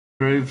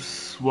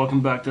Graves,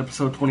 welcome back to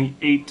episode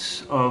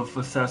 28 of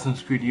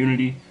Assassin's Creed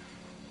Unity.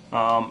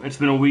 It's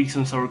been a week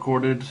since I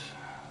recorded,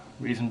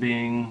 reason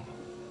being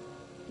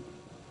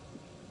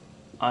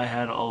I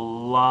had a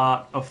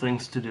lot of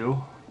things to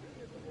do.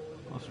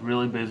 I was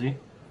really busy.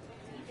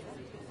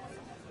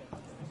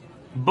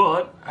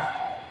 But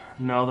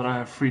now that I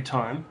have free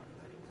time,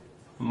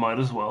 might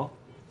as well.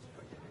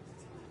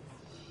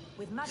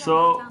 With Madame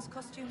Martin's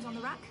costumes on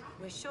the rack,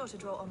 we're sure to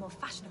draw a more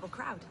fashionable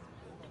crowd.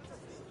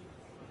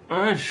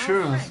 Alright,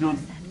 sure, let's do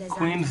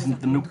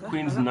the new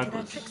Queen's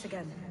necklace. Tricks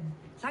again.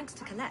 Thanks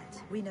to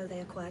Colette, we know they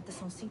acquired the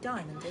Sancy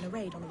diamond in a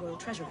raid on the royal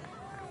treasury.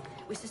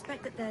 We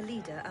suspect that their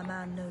leader, a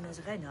man known as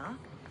Renard,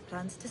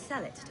 plans to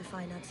sell it to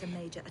finance a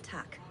major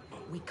attack.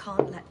 We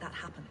can't let that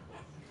happen.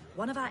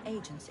 One of our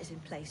agents is in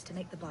place to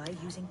make the buy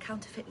using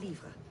counterfeit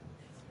livres.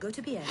 Go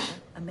to Biella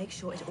and make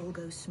sure it all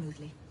goes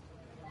smoothly.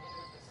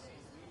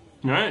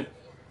 Alright,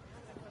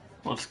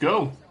 let's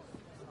go.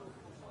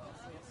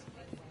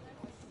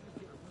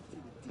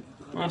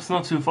 That's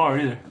not too far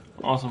either.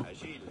 Awesome.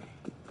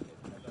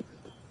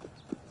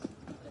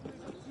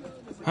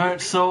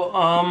 Alright, so,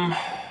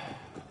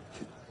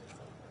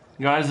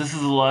 guys, this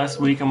is the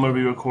last week I'm going to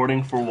be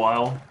recording for a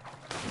while.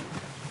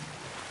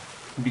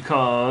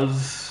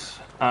 Because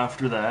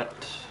after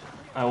that,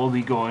 I will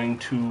be going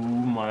to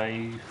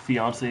my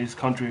fiance's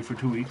country for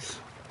 2 weeks.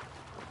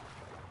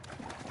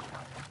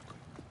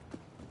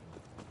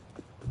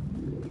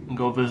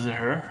 Go visit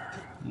her.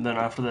 And then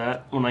after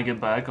that, when I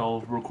get back,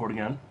 I'll record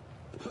again.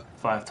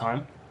 If I have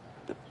time.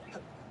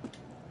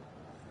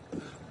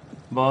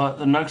 But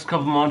the next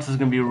couple months is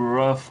going to be a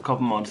rough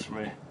couple months for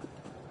me.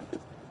 I'm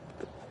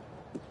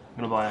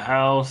going to buy a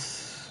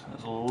house.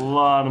 There's a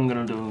lot I'm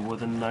going to do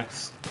within the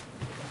next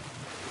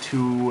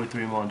 2 or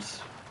 3 months.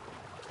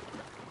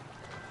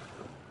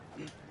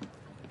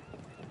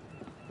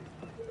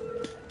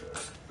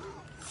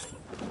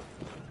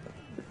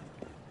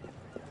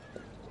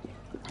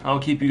 I'll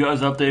keep you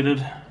guys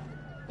updated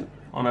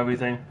on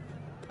everything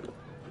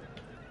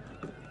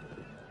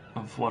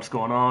of what's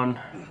going on.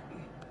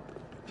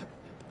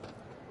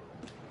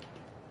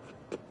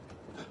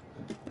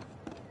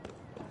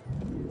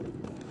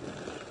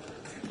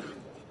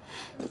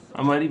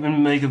 I might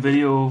even make a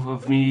video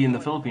of me in the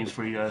Philippines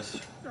for you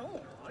guys.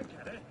 I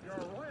get it. You're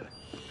right.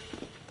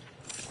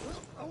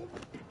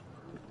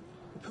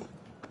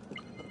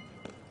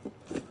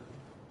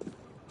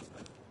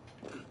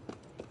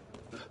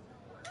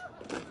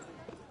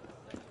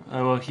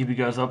 I will keep you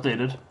guys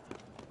updated.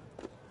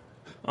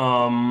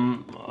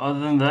 Other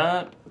than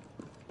that,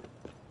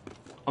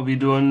 I'll be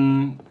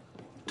doing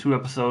 2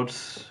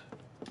 episodes.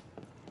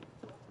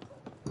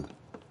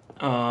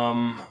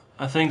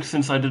 I think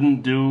since I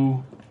didn't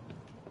do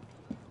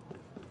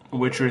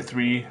Witcher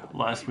 3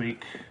 last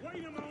week,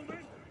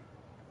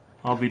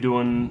 I'll be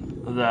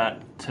doing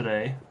that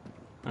today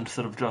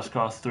instead of Just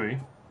Cause 3.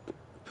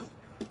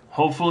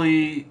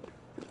 Hopefully,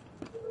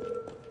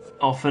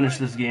 I'll finish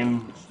this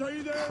game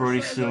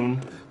pretty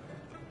soon.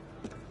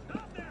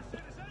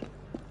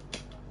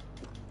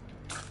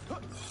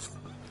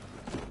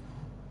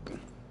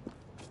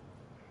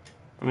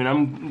 I mean,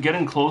 I'm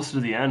getting close to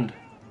the end.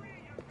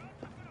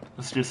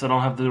 It's just I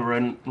don't have the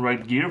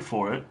right gear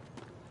for it.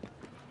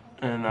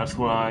 And that's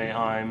why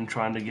I'm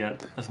trying to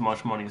get as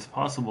much money as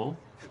possible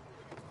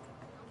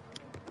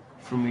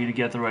for me to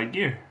get the right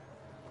gear.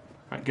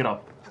 Alright, get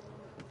up.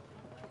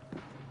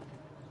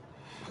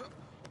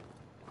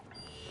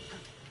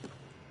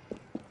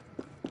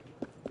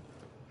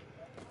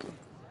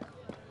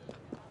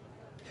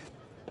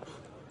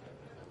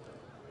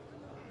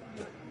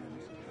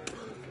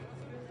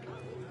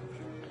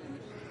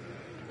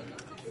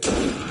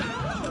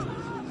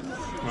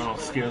 That'll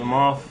scare them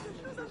off.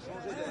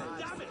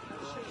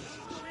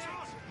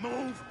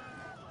 Move.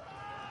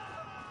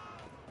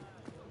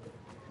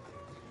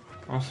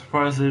 I'm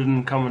surprised they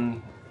didn't come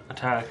and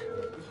attack.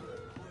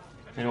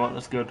 You know what?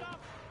 That's good.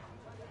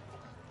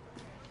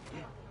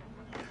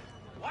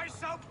 Why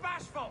so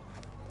bashful?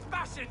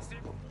 Bash it.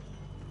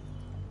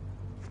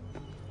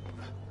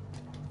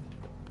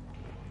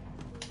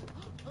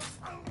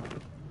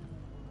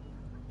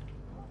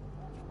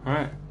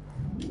 Alright.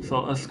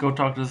 So let's go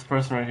talk to this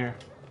person right here.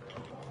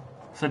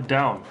 Sit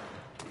down.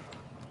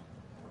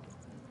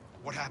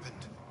 What happened?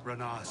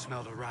 Renard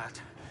smelled a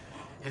rat.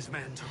 His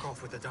men took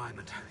off with the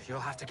diamond. You'll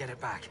have to get it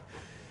back.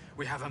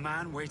 We have a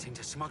man waiting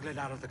to smuggle it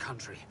out of the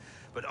country,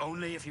 but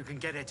only if you can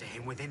get it to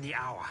him within the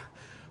hour.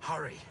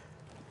 Hurry.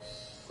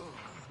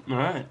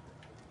 Alright.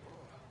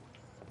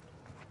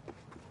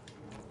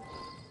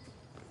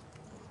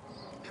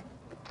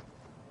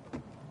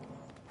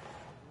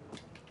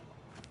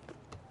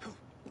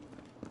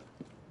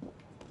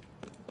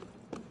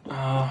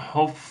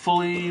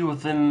 Hopefully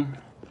within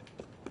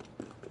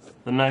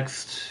the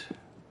next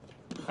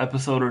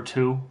episode or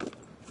 2,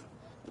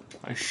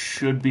 I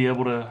should be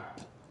able to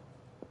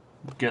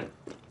get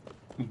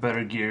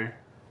better gear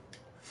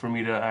for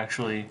me to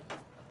actually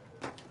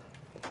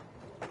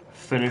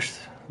finish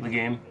the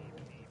game.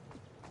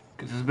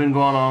 Because it's been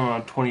going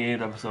on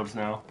 28 episodes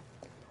now.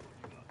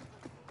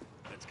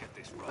 Let's get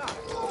this right.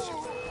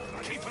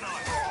 Keep an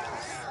eye.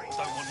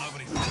 Don't want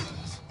nobody following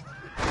us.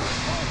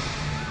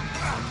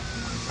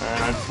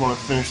 And I just want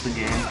to finish the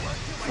game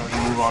so I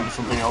can move on to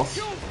something else.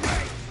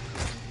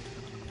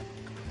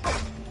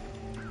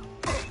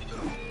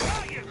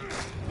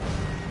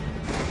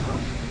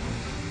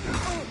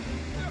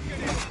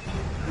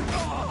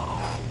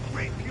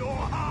 Rip your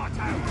heart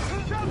out.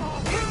 Come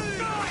on,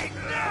 right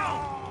now.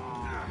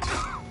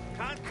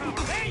 Can't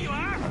cover. There you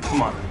are.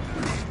 Come on.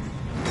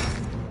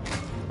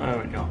 There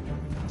we go.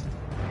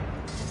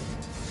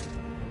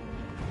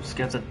 Just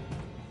get the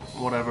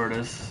whatever it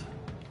is.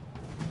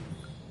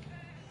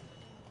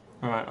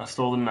 Alright, I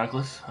stole the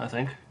necklace, I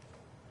think.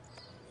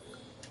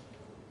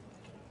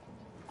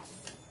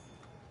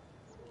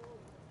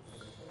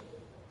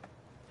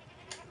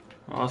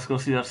 Well, let's go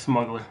see that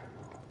smuggler.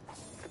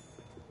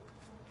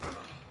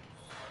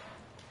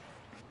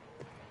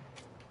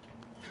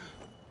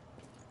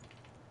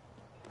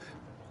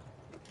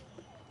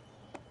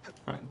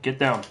 Alright, get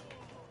down.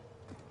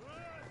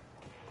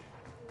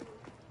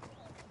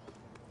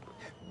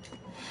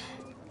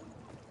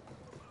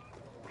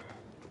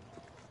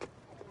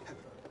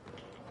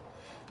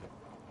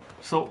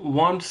 So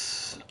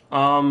once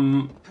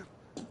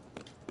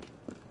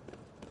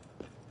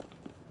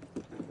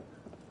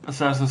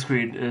Assassin's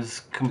Creed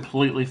is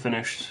completely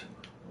finished,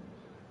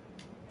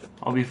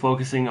 I'll be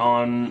focusing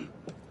on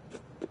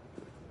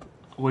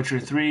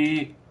Witcher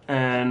 3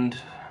 and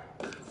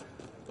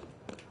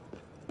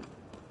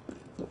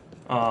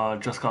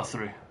Just Cause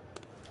 3.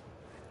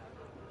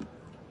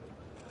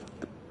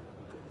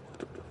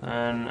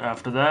 And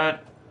after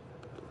that,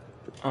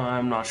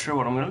 I'm not sure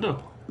what I'm gonna do.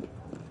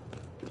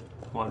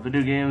 What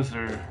video games,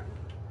 or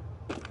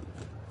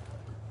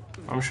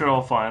I'm sure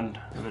I'll find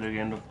a video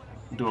game to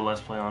do a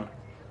Let's Play on.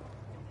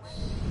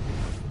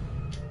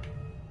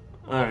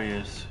 There he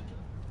is.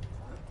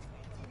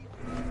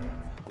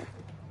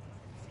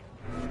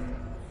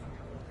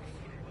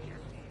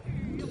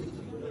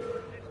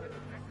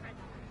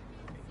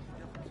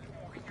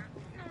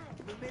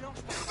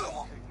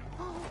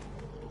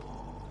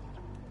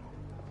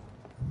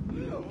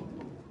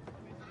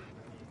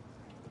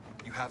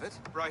 You have it?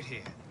 Right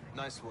here.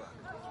 Nice work.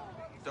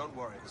 Don't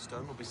worry, the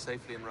stone will be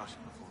safely in Russia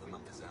before the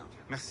month is out.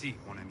 Merci,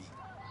 mon ami.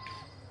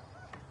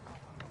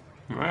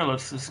 Alright,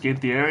 let's escape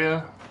the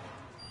area.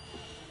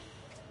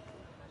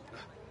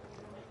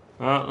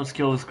 Let's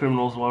kill these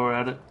criminals while we're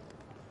at it.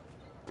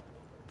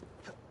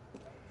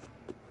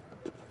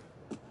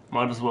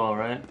 Might as well,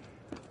 right?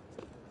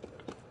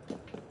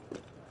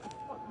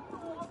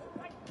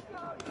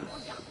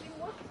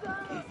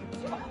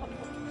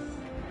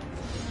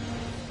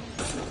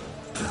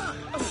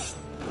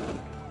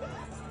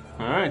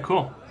 Alright,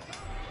 cool.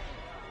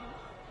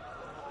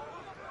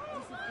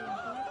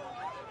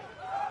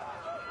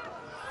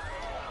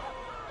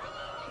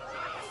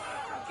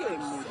 Quel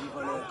maudit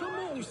voleur.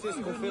 Comment tu sais ce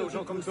qu'on fait aux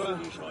gens comme toi?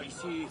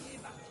 Ici.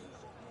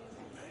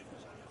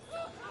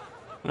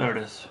 There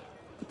it is.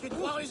 Tu te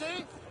crois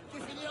rusé? Tu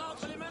finiras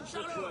entre les mains de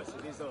Charlot.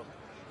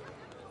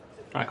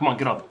 Alright, come on,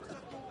 get up.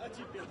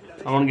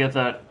 I want to get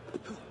that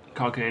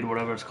cockade,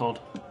 whatever it's called.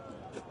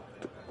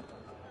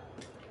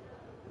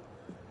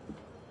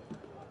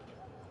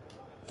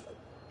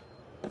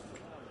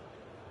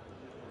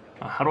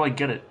 How do I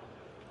get it?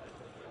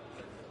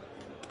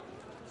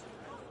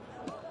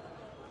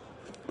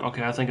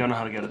 Okay, I think I know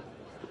how to get it.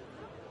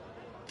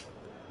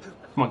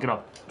 Come on, get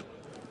up.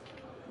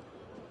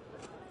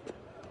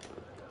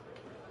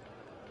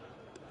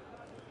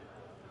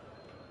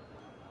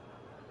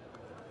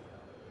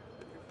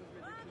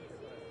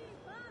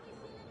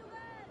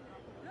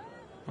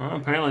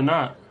 Apparently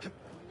not.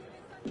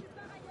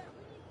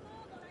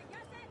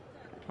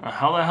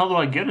 How the hell do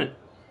I get it?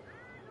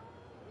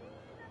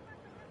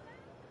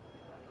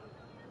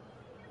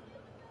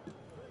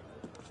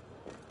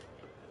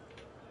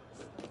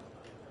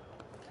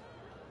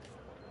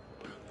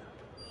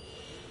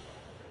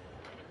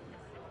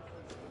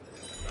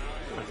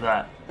 Like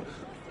that.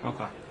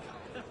 Okay.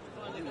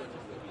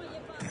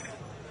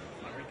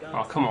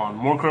 Oh, come on.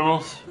 More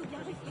criminals?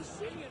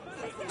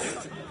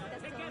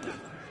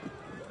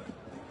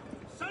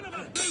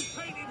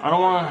 I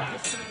don't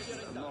want to...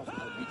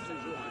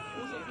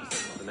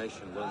 The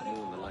nation won't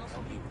mourn the likes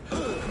of you.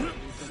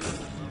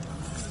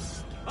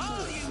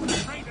 All you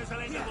traitors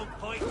are in your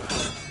point.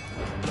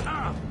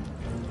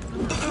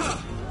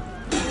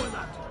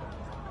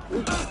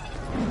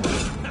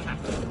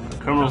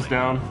 Criminals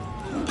down.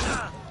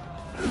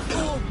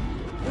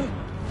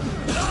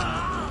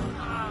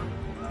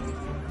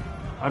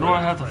 I don't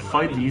want to have to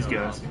fight these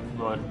guys,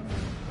 but...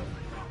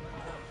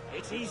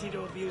 It's easy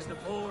to abuse the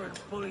poor and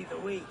bully the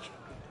weak.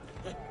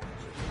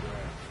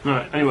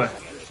 Alright, anyway.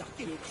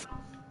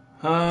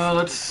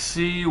 Let's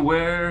see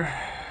where...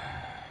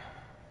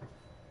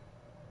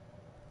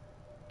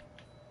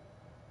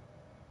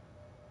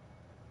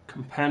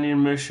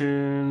 Companion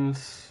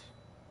missions...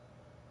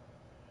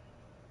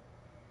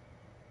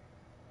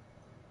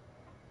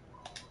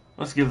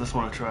 Let's give this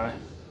one a try.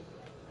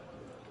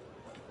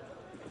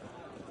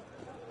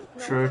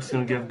 Sure, it's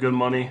gonna give good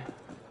money.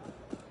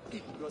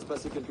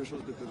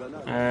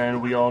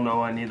 And we all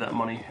know I need that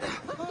money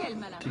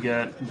to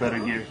get better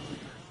gear.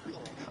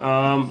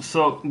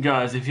 So,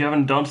 guys, if you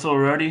haven't done so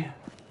already,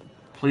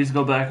 please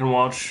go back and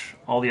watch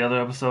all the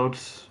other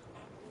episodes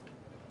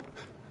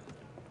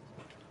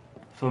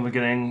from the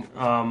beginning.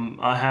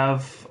 I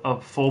have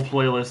a full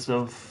playlist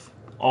of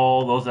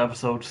all those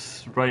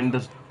episodes right in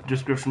the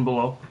description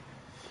below.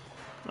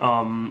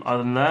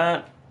 Other than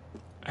that,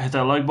 hit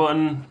that like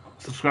button,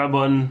 subscribe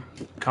button,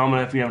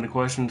 comment if you have any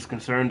questions,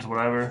 concerns,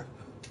 whatever.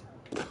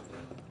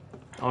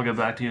 I'll get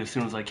back to you as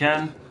soon as I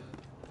can.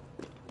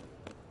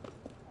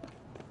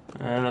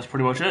 And that's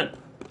pretty much it.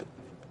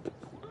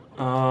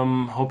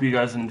 Hope you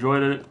guys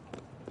enjoyed it,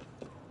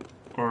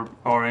 or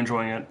are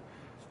enjoying it.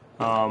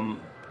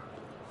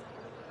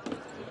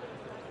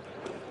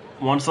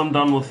 Once I'm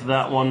done with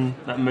that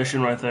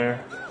mission right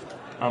there,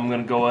 I'm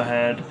gonna go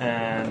ahead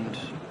and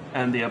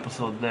end the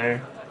episode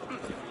there.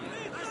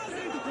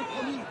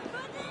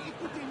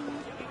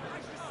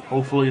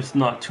 Hopefully it's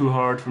not too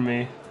hard for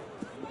me.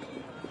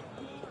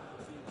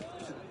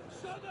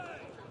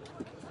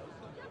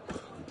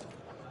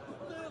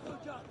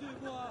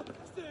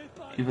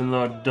 Even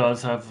though it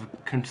does have a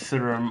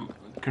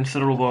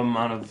considerable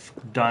amount of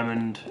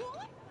diamond.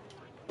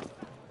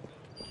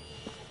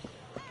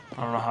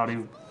 I don't know how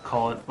to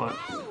call it, but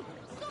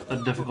the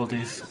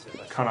difficulty's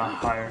kind of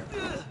higher.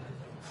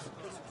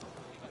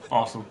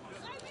 Awesome.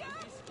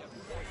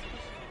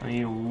 I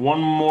need one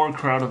more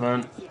crowd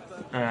event,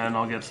 and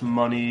I'll get some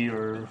money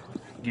or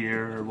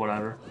gear or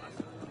whatever,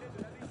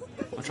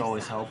 which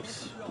always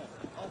helps.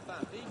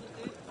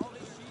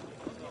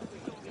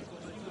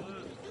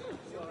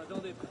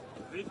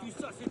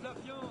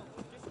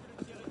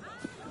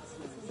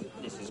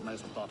 This is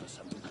most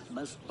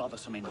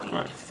bothersome indeed.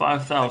 Alright,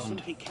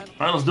 5,000. Alright,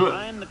 let's do it.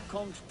 I am the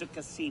Comte de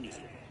Cassini.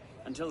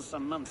 Until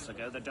some months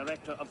ago, the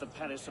director of the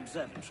Paris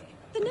Observatory.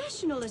 The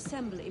National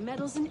Assembly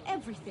meddles in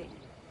everything.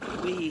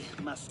 We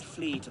must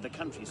flee to the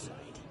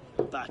countryside,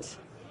 but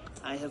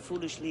I have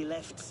foolishly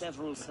left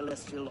several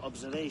celestial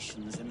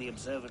observations in the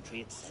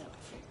observatory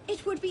itself.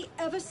 It would be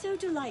ever so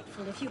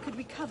delightful if you could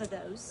recover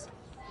those.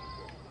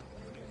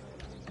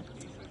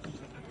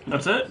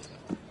 That's it?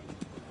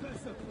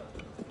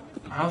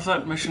 How's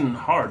that mission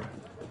hard?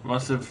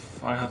 Unless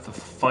if I have to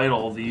fight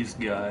all these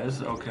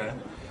guys. Okay.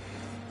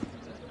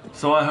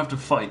 So I have to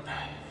fight.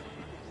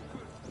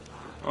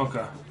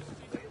 Okay.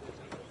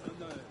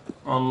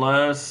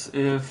 Unless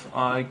if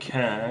I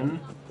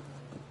can...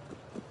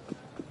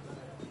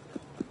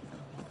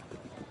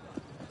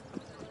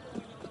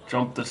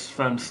 jump this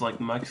fence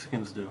like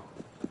Mexicans do.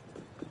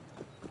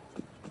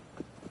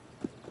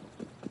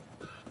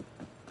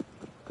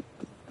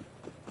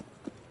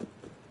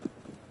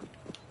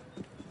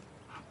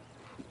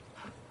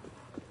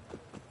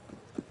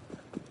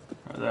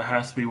 There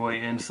has to be a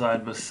way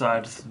inside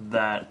besides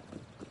that.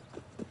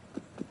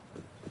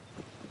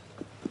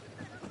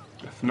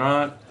 If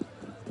not,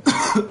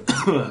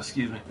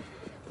 excuse me,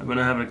 I've been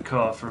having a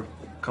cough for a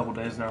couple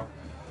days now.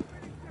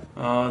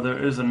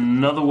 There is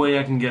another way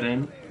I can get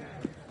in.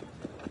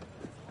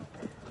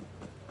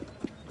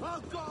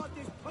 I'll guard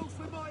this post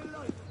with my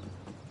life.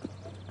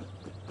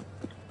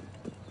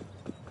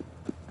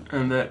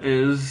 And that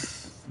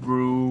is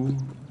through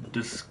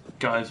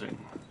disguising.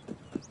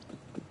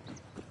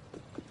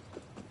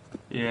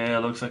 Yeah,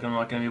 it looks like I'm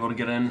not going to be able to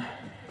get in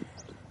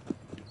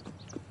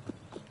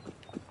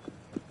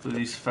through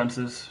these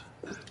fences.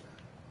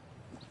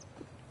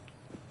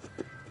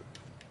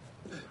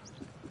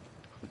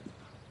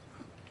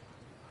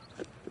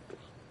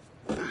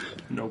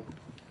 Nope.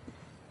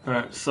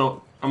 Alright,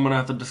 so I'm going to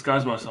have to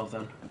disguise myself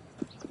then.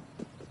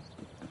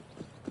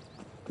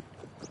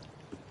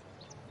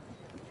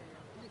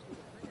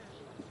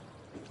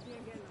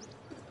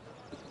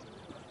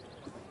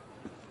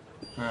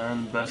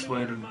 And the best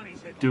way to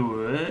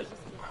do it...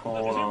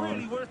 Hold on.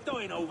 Really worth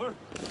dying over?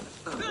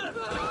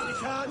 You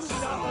can't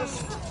stop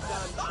us.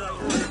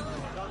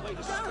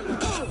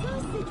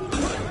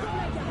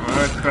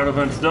 Alright, crowd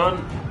event's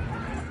done.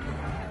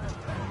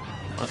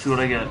 Let's see what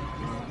I get.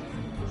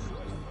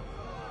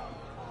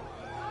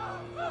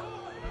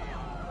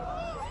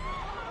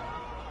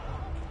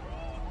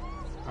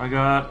 I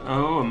got,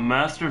 oh, a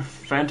Master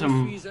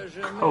Phantom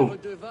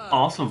coat.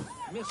 Awesome.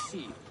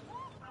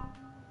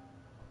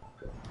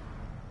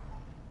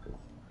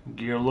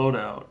 Gear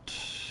loadout.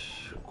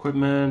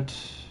 Equipment.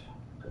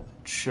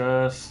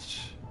 Chest.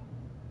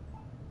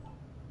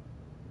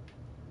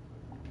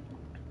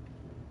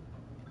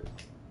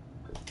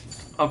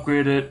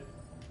 Upgrade it.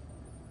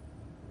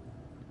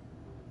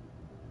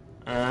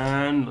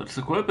 And let's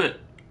equip it.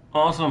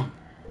 Awesome.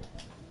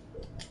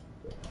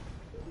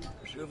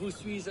 Je vous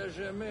suis à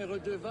jamais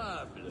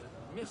redevable.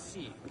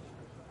 Merci.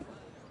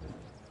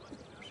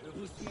 Je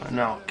vous suis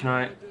Now, can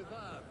I...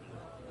 redevable.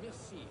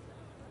 Merci.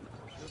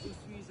 Je vous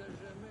suis à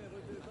jamais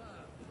redevable.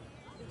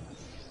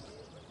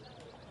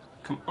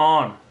 Come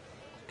on.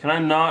 Can I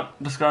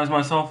not disguise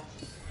myself?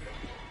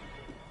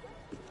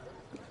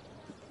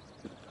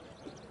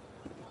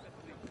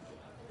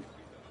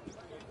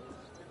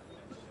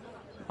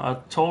 I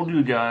told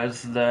you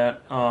guys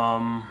that,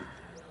 there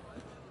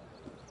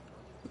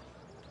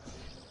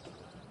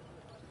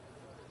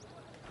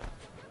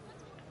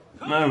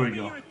we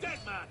go. You're a dead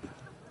man.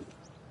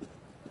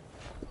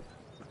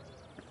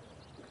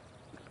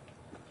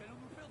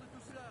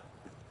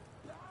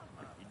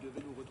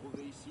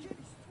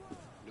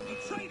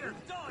 Traitor,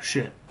 die.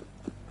 Shit.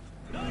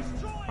 Nice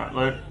try.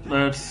 Alright,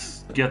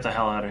 let's get the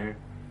hell out of here.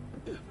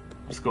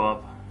 Let's go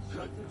up.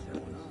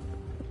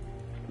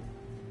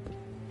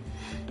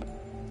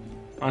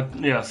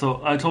 Yeah,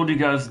 so I told you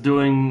guys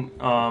doing,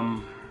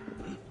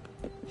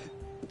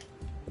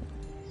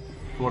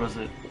 what is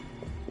it?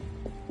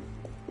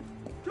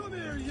 Come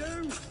here,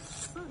 you.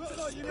 Look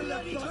like you're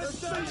ready to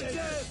save it.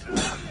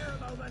 Here a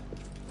moment.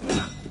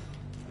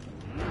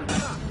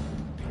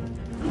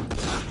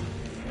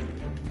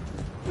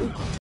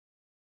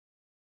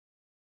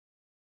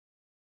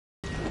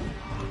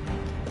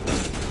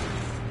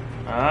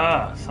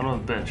 Ah, son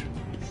of a bitch.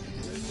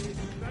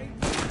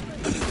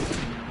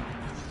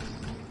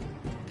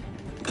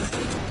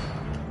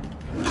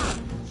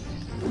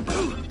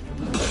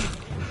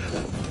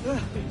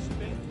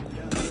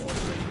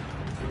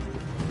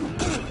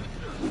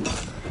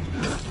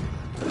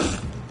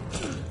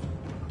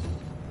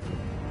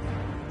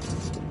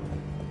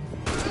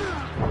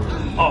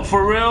 Oh,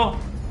 for real?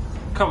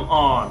 Come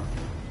on.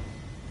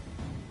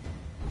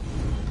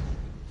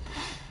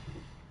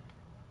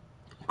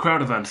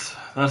 Crowd events.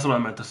 That's what I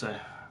meant to say.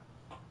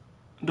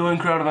 Doing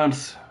crowd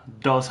events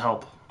does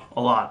help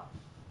a lot,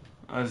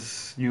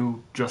 as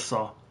you just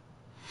saw.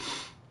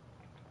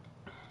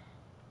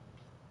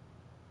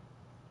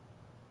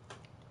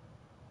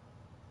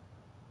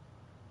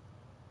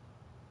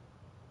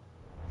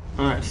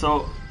 Alright,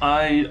 so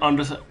I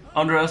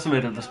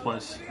underestimated this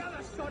place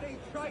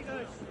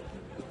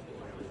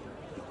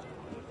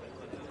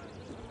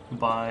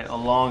by a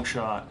long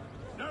shot.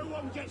 No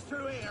one gets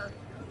through here.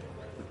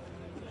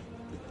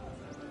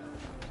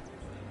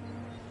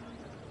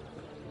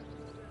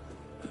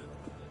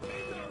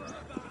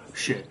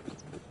 Shit.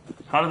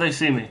 How did they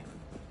see me?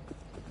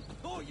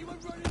 Oh, you were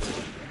running.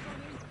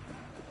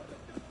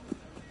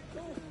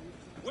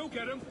 We'll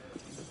get him.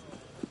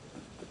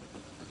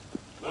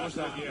 What was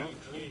that here?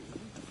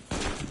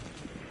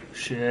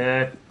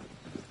 Shit.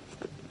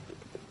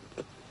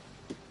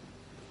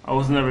 I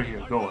was never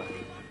here. Go away.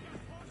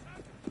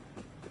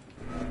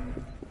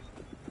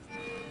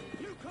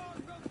 You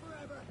can't run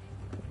forever.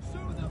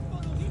 Soon the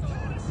funnel's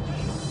escape.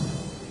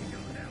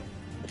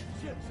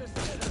 Ship's a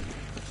sinner.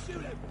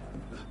 Shoot him.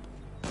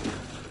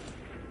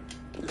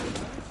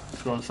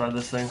 Let's go inside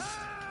this thing.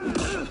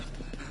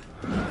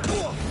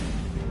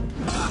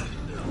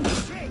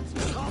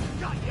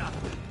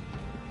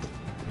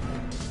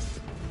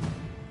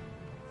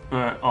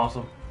 Alright,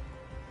 awesome.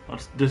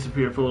 Let's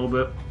disappear for a little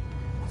bit.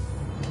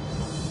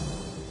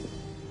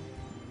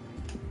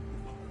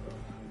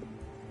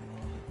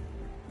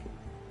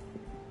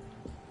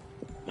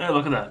 Hey,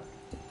 look at that.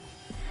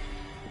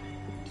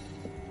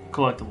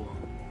 Collectible.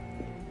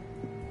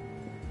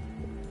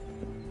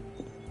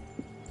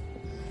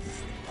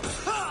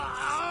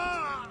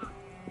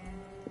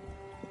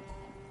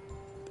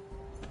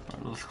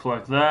 Alright, let's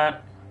collect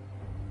that.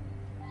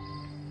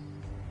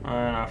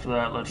 And after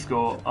that, let's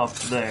go up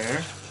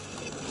there.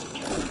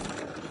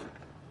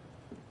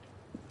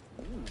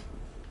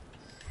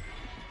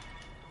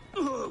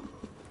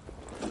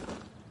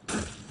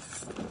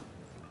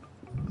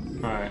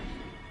 Alright.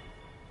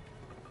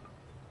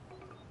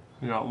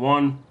 We got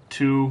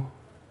two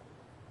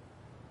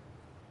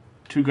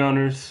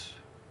gunners,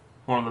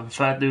 one of them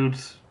fat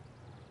dudes,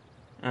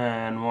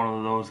 and one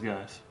of those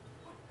guys.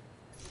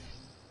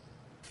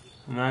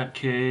 In that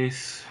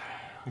case,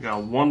 we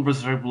got one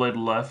berserk blade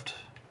left.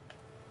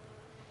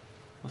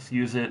 Let's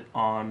use it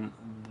on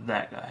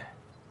that guy.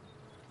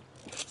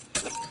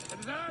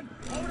 Citizen,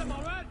 hold him,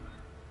 all right?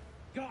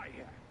 Got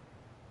you.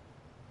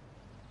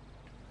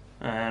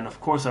 And of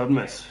course I would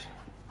miss.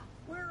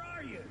 Where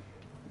are you?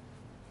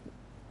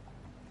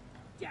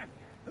 Damn,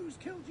 who's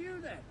killed you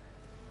then?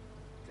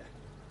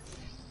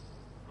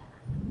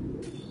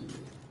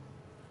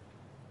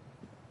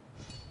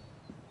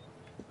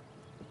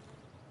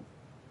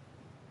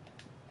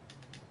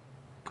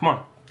 Come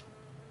on.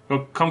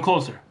 Go, come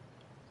closer.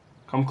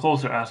 Come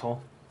closer,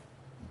 asshole.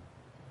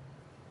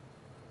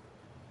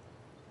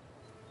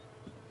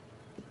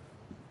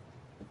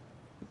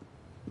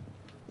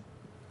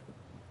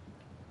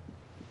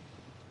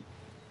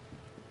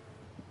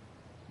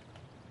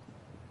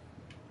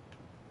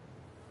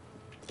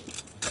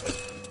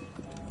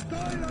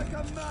 Die like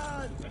a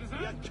man!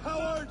 You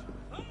coward!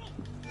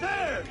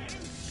 There!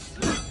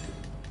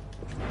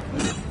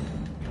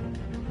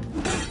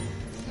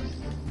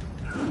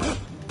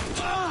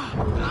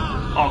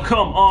 Oh,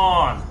 come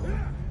on!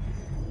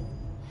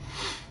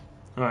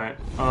 Alright,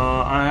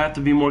 I have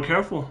to be more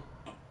careful.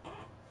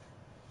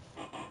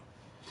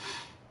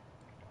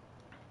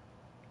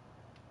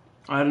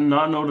 I did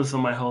not notice that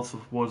my health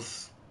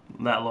was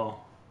that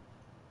low.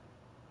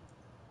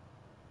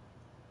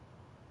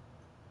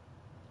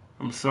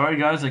 I'm sorry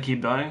guys, I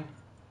keep dying.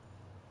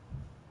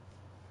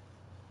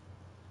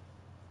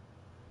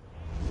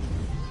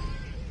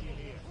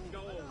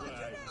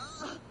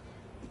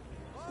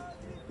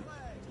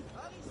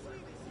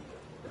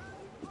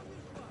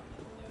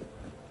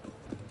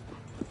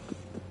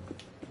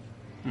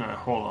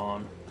 hold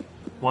on.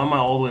 Why am I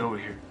all the way over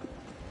here?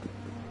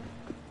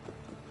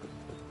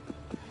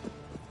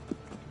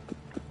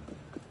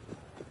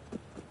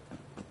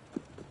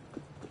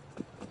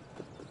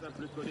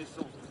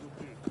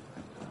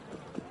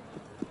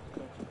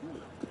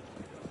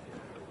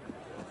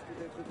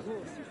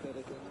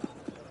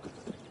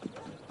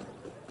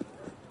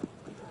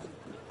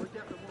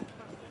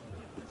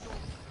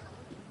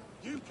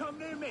 You come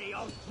near me,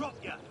 I'll drop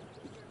you.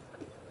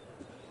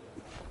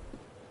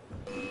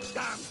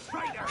 Damn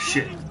traitor!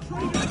 Shit.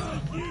 Traitors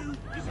like you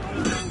is my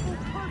noble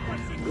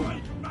purpose in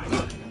great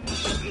matter.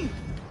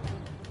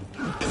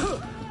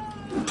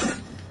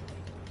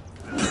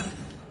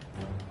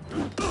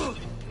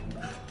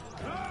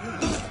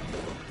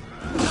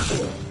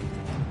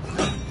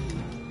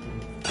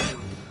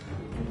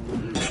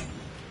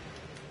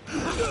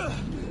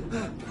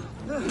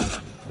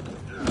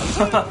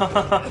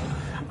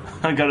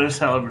 I got his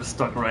halberd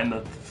stuck right in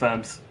the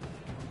fence.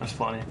 That's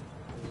funny.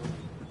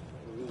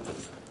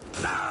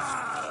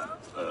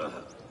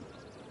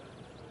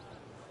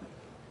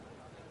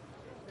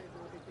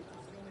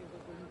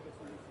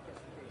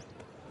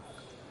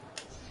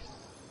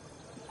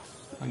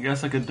 I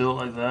guess I could do it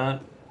like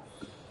that.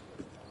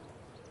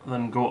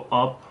 Then go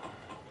up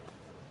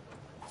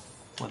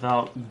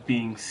without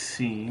being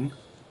seen.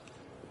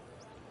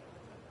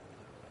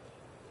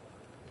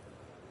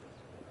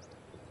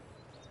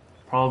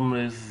 Problem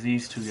is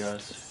these two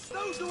guys.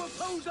 Those who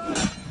oppose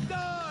us,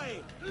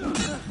 die!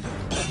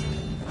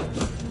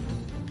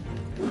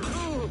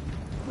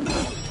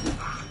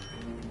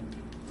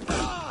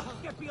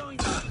 Get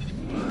behind me!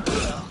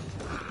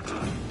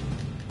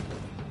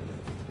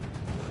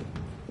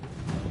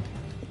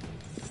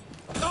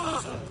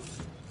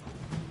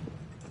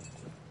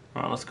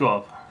 Alright, let's go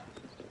up.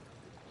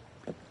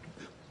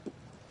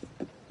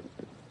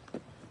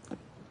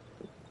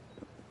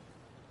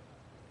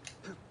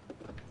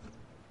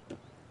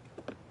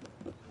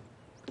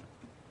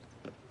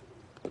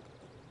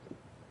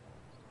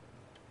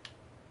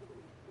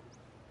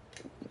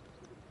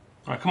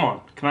 Alright, come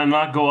on. Can I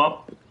not go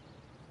up?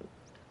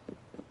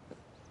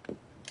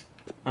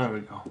 There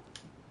we go.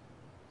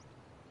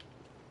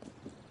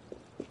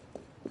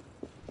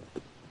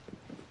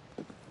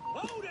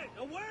 Hold it!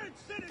 A word,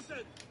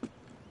 citizen!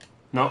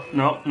 No,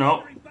 no,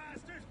 no.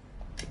 Bastard!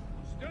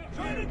 Stop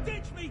trying to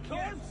ditch me,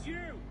 corpse! Yes,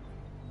 you!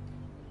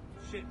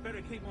 Shit,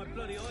 better keep my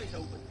bloody eyes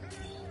open.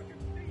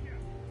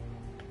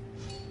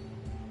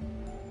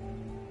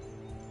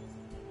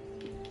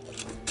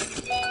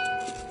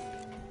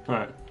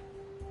 Alright.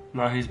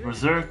 Now he's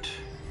berserked.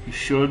 He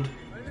should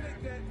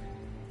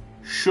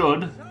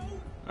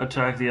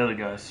attack the other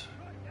guys.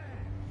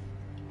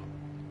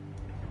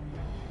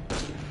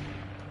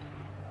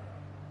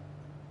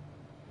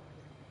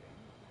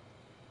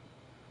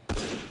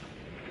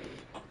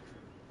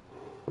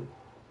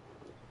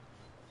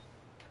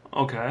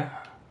 Okay.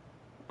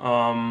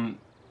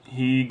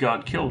 He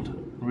got killed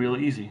real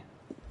easy.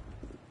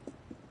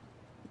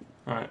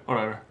 Alright,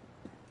 whatever.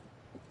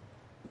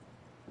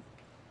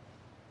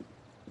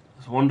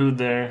 There's one dude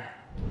there.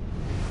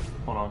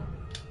 Hold on.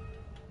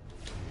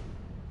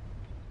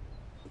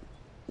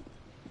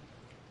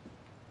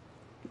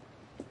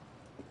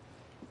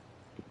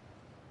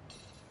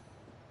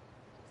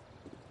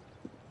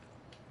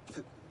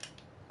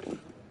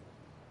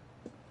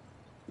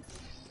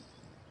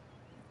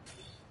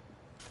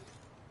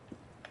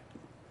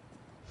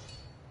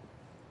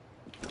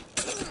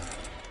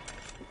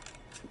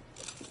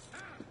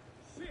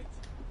 Shit!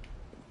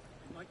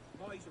 My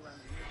eyes around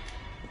here.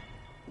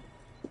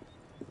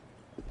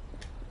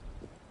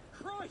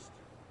 Christ!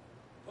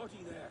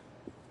 Body there.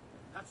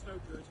 That's no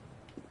good.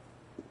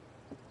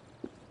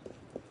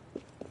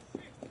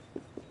 Shit!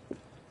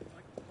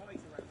 My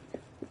eyes around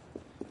here.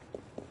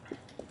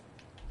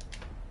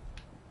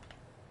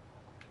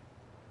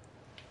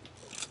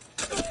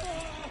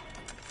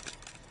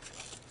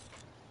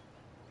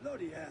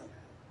 Bloody hell.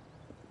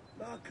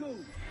 Marco!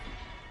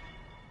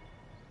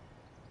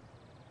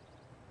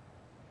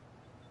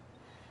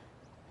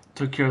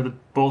 Took care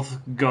of both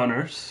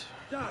gunners.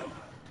 Damn!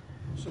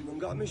 Someone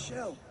got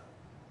Michelle.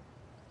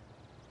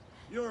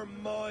 You're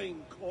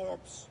mine,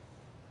 corpse.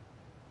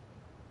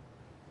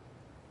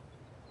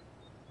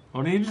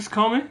 What did you just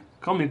call me?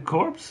 Call me a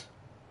corpse?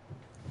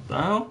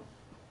 The hell?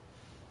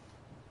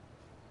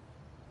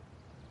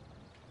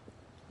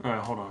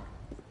 Alright, hold on.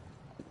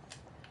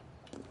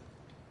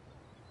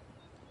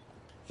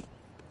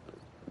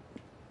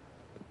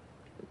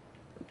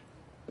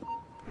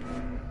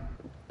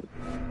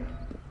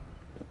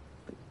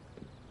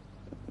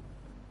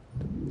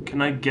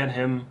 Can I get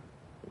him?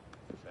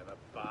 Clever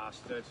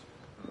bastard.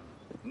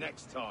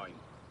 Next time.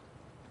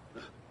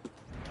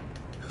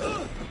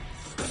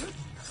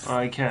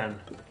 I can.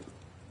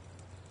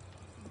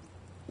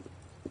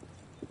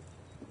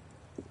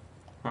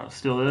 Alright,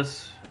 steal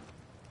this.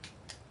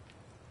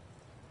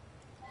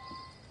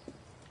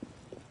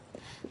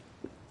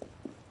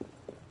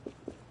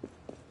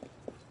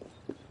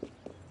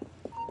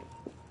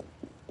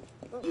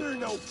 You're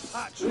no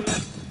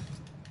patriot.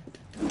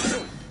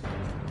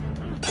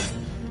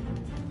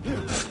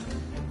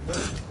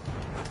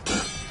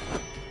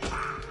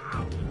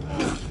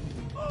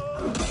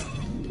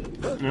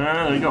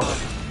 Yeah, there you go.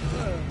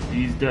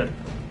 He's dead.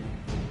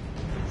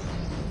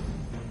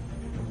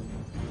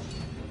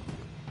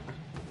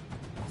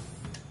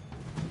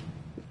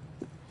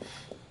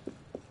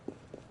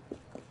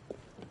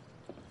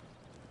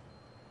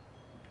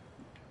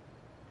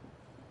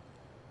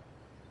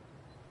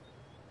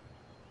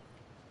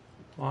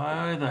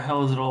 Why the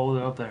hell is it all the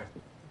way up there?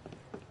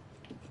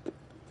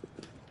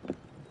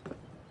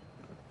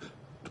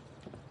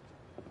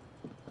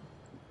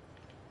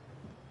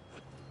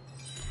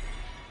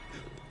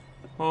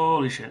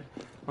 Holy shit.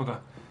 Okay.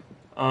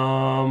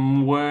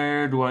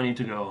 Where do I need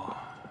to go?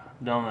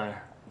 Down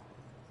there.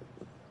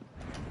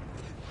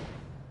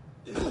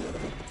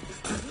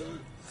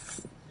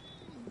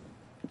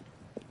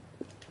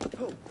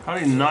 How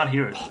do you not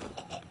hear it?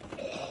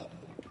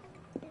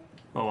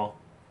 Oh well.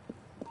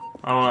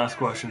 I don't ask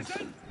questions.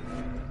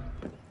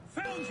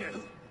 Found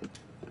you.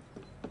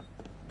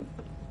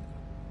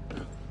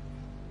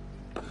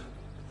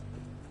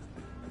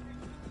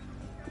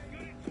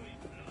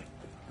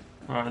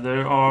 Alright,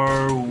 there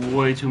are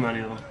way too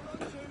many of them.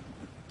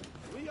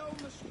 We own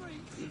the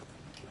streets.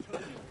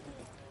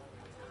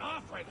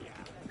 Off with you.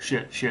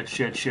 Shit, shit,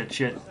 shit, shit,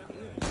 shit.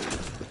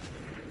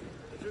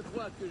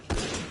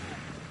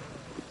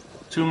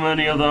 Too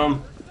many of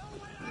them.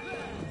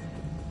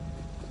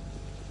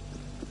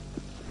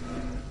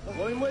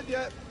 I'm with you.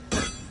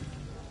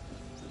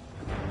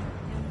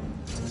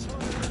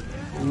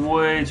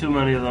 Way too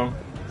many of them.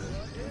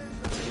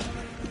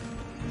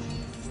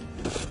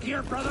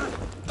 Here, brother.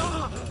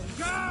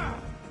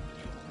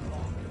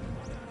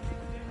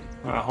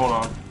 Alright, hold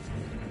on.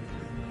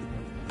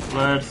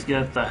 Let's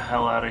get the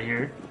hell out of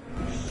here.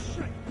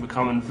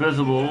 Become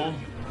invisible.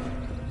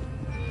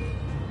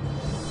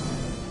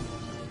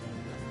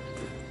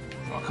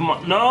 Oh, come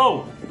on.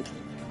 No!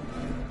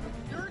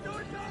 You're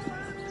going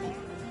nowhere.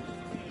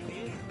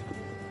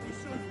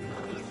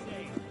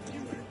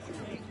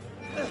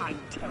 I'm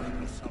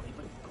terribly sorry,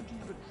 but could you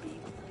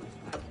retrieve?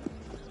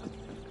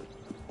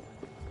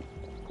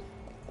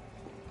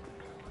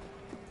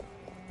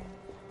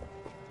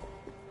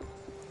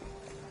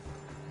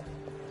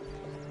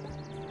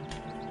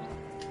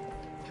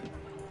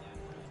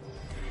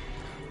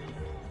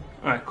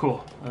 Alright,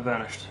 cool. I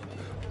vanished.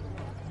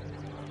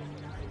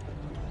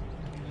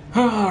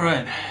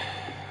 Alright.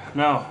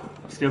 Now,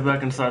 let's get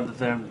back inside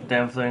the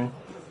damn thing.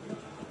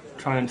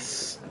 Try and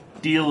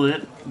steal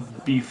it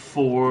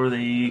before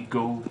they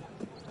go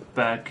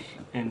back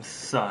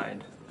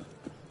inside.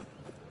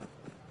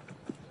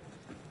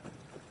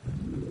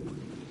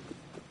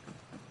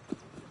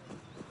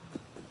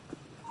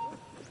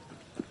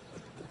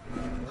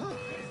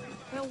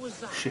 Hell was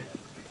that? Shit.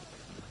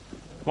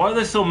 Why are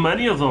there so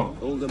many of them?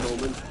 Hold a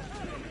moment.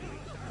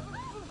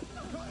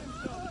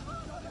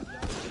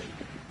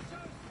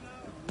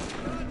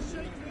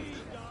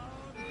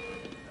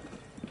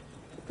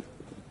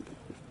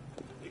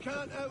 You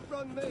can't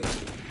outrun me.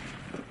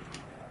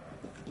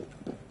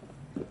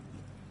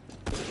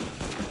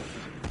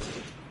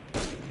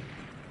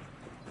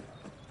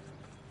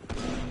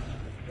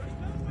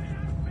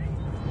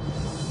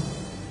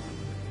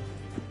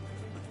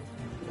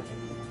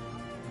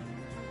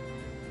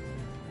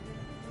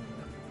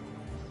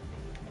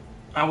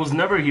 I was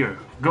never here.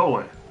 Go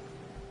away.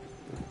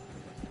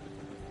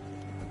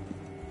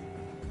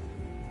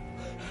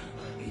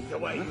 Either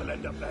way, you'll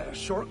end up there.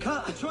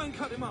 Shortcut. Try and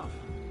cut him off.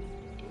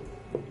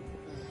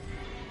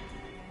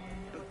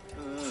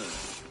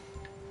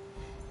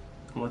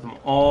 Let them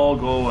all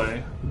go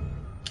away.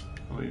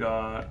 We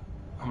got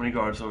how many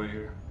guards over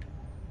here?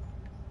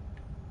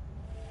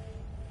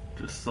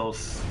 Just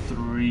those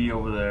 3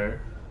 over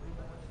there.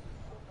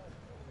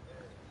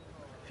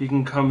 If he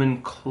can come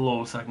in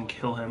close, I can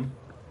kill him.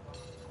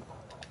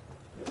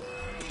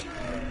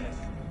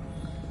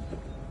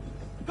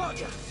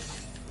 Gotcha.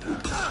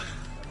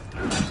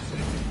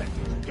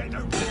 Get no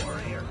more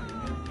here.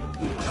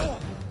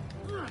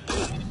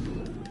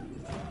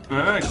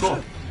 Alright, cool.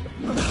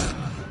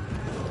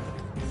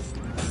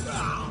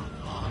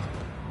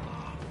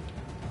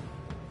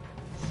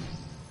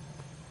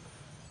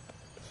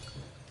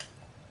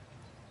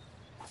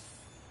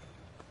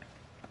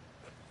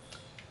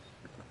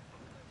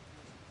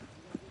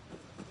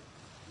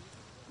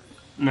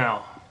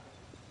 Now,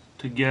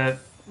 to get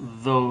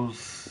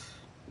those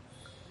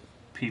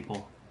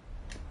people.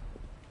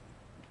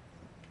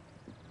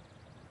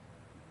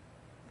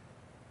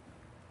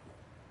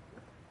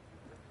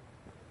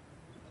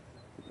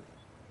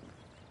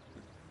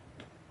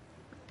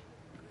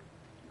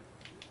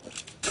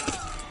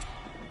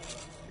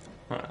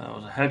 Alright, that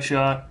was a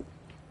headshot.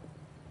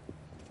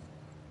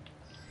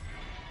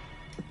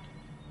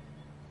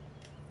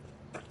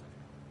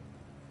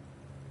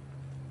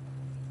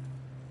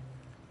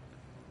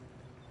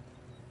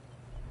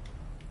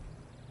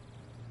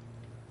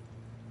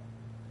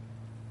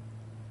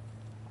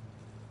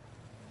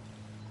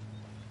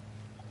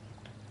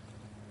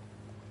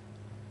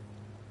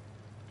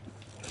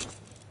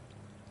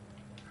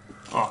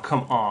 Oh,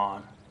 come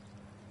on.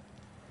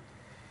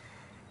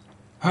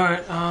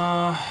 Alright,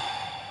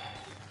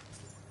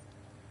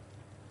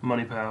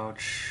 Money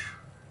pouch.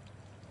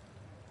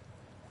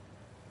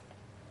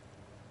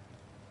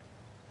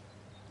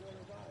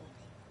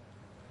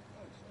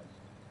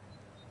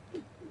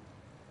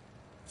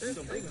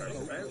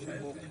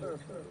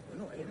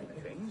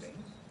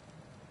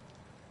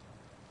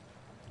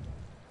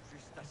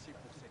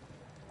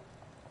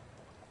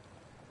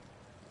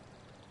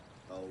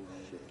 Oh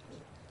shit.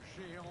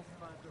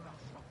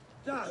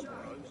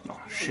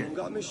 Oh shit.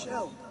 Got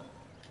Michelle.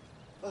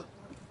 Oh.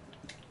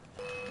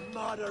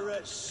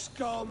 Moderate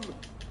scum.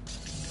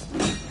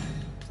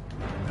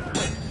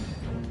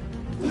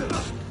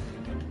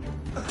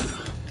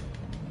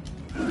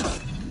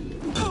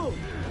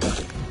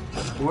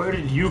 Where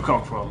did you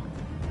come from,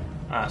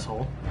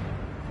 asshole?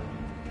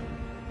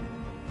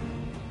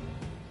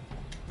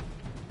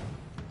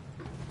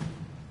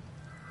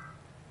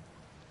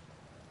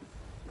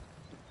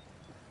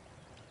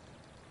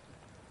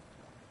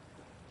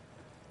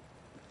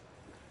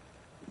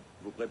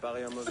 Vous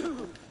préparez un mauvais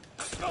coup.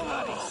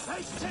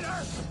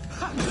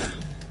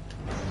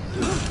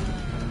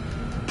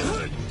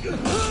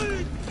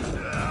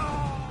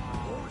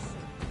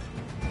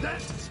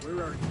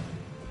 Where are you?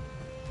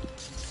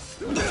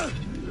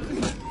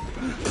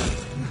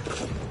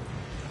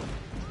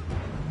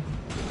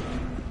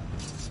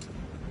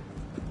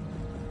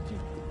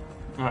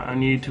 I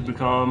need to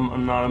become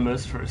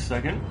anonymous for a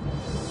second.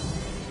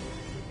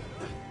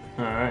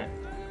 Alright.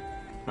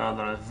 Now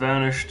that I've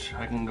vanished,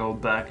 I can go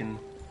back and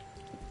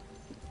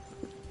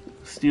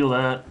steal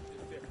that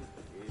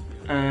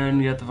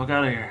and get the fuck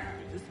out of here.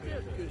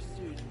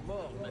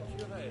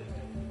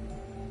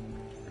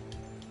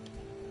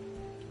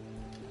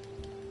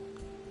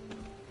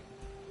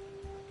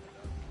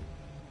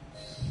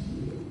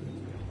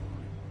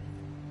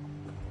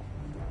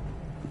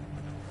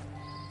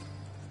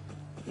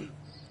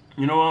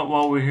 You know what?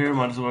 While we're here,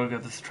 might as well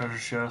get this treasure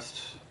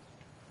chest.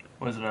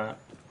 Where's it at?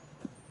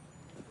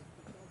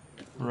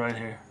 Right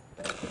here.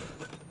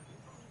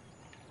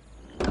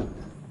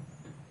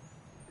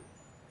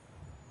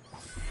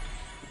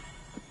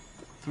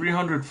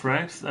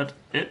 $300 that's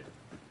it?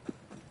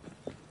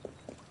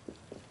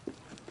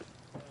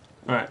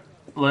 Alright,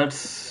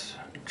 let's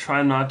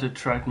try not to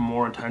attract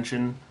more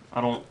attention.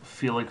 I don't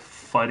feel like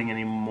fighting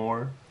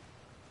anymore.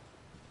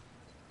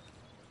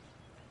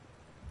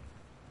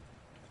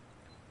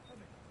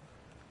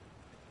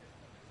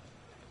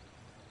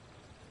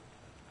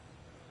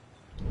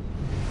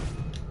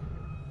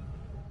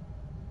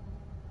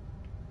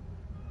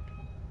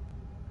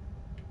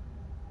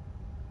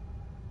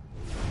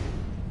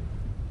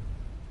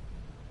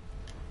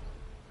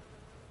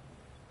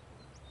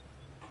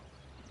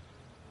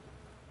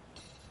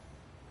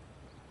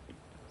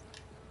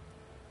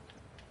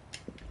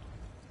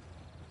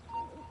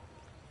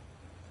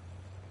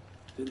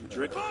 Didn't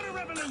drink.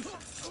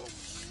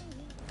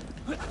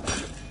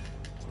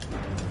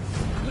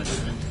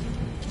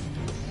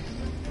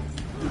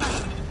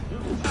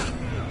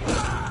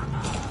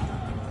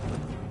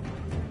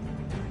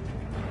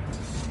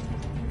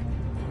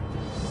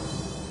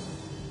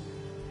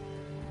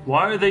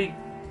 Why are they...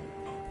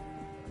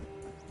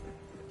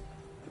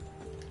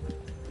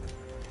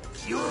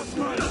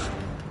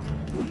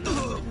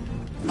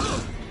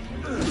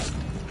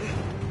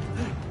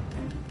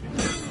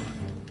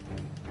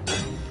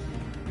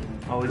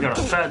 Oh, we got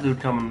a fat dude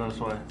coming this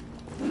way.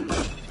 You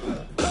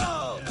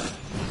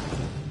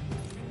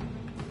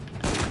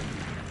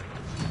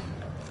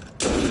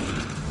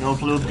don't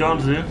play with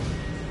guns, do you?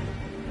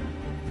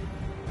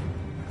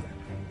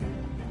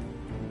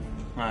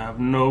 I have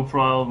no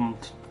problem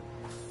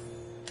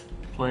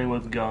playing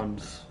with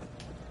guns.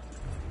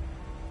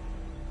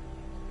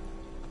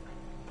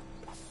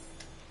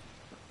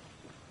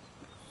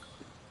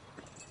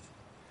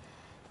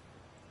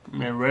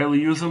 I rarely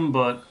use them,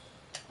 but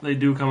they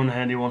do come in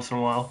handy once in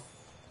a while.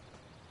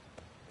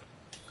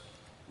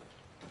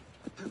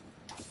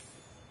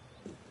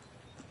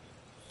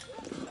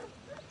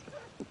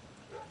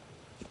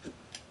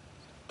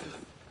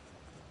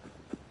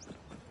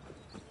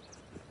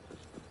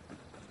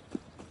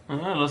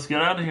 Alright, let's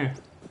get out of here.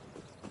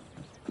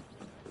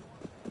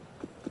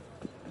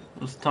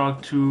 Let's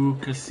talk to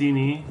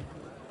Cassini.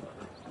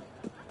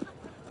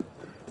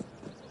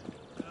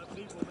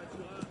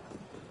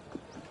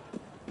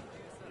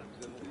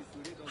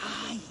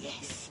 Ah,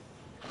 yes.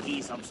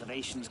 These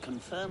observations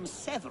confirm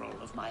several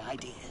of my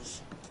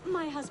ideas.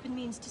 My husband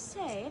means to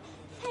say,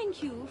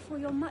 thank you for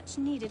your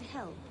much-needed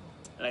help.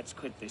 Let's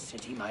quit this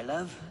city, my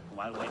love,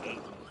 while we're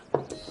able.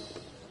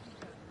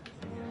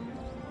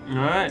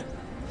 Alright.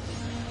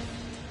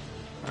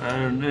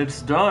 And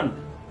it's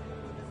done.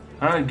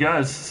 Alright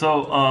guys,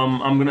 so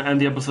I'm gonna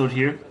end the episode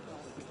here.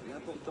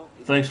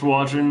 Thanks for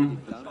watching.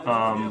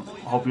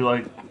 Hope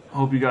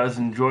you guys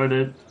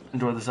enjoyed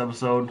this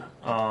episode.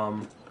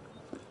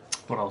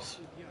 What else?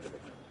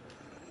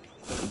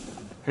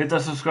 Hit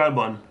that subscribe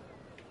button.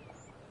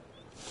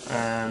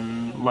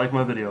 And like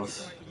my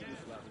videos.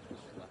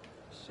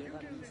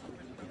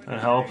 It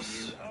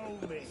helps.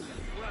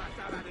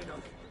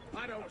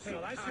 I don't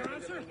feel that's your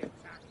answer.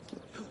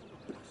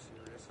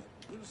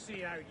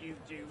 see how you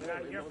do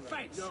without your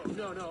face. No.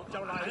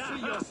 Don't like I that, see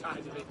huh? your side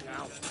of it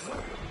now.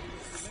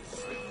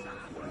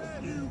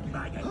 You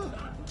maggot.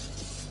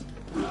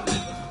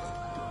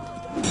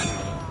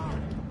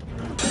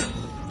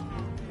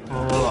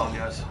 Hold on,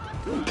 guys.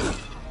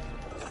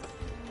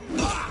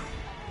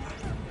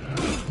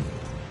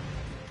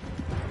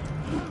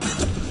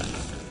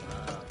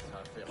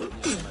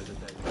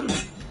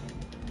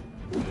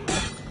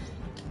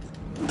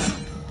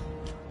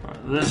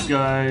 Alright, this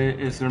guy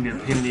is going to be a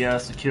pain in the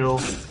ass to kill.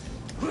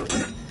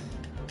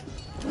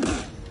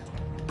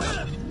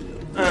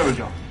 There we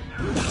go.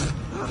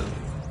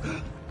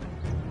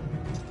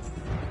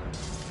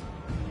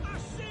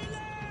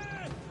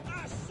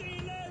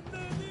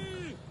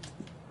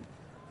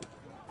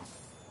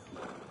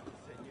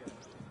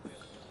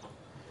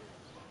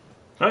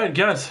 Alright,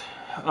 guys.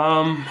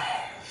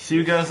 See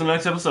you guys in the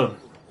next episode.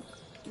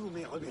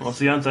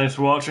 Once again, thanks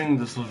for watching.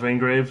 This was Vayne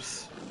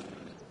Graves,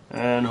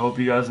 and hope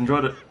you guys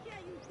enjoyed it.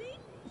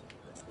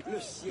 Le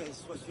ciel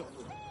soit sur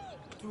nous.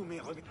 Tous mes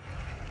regrets.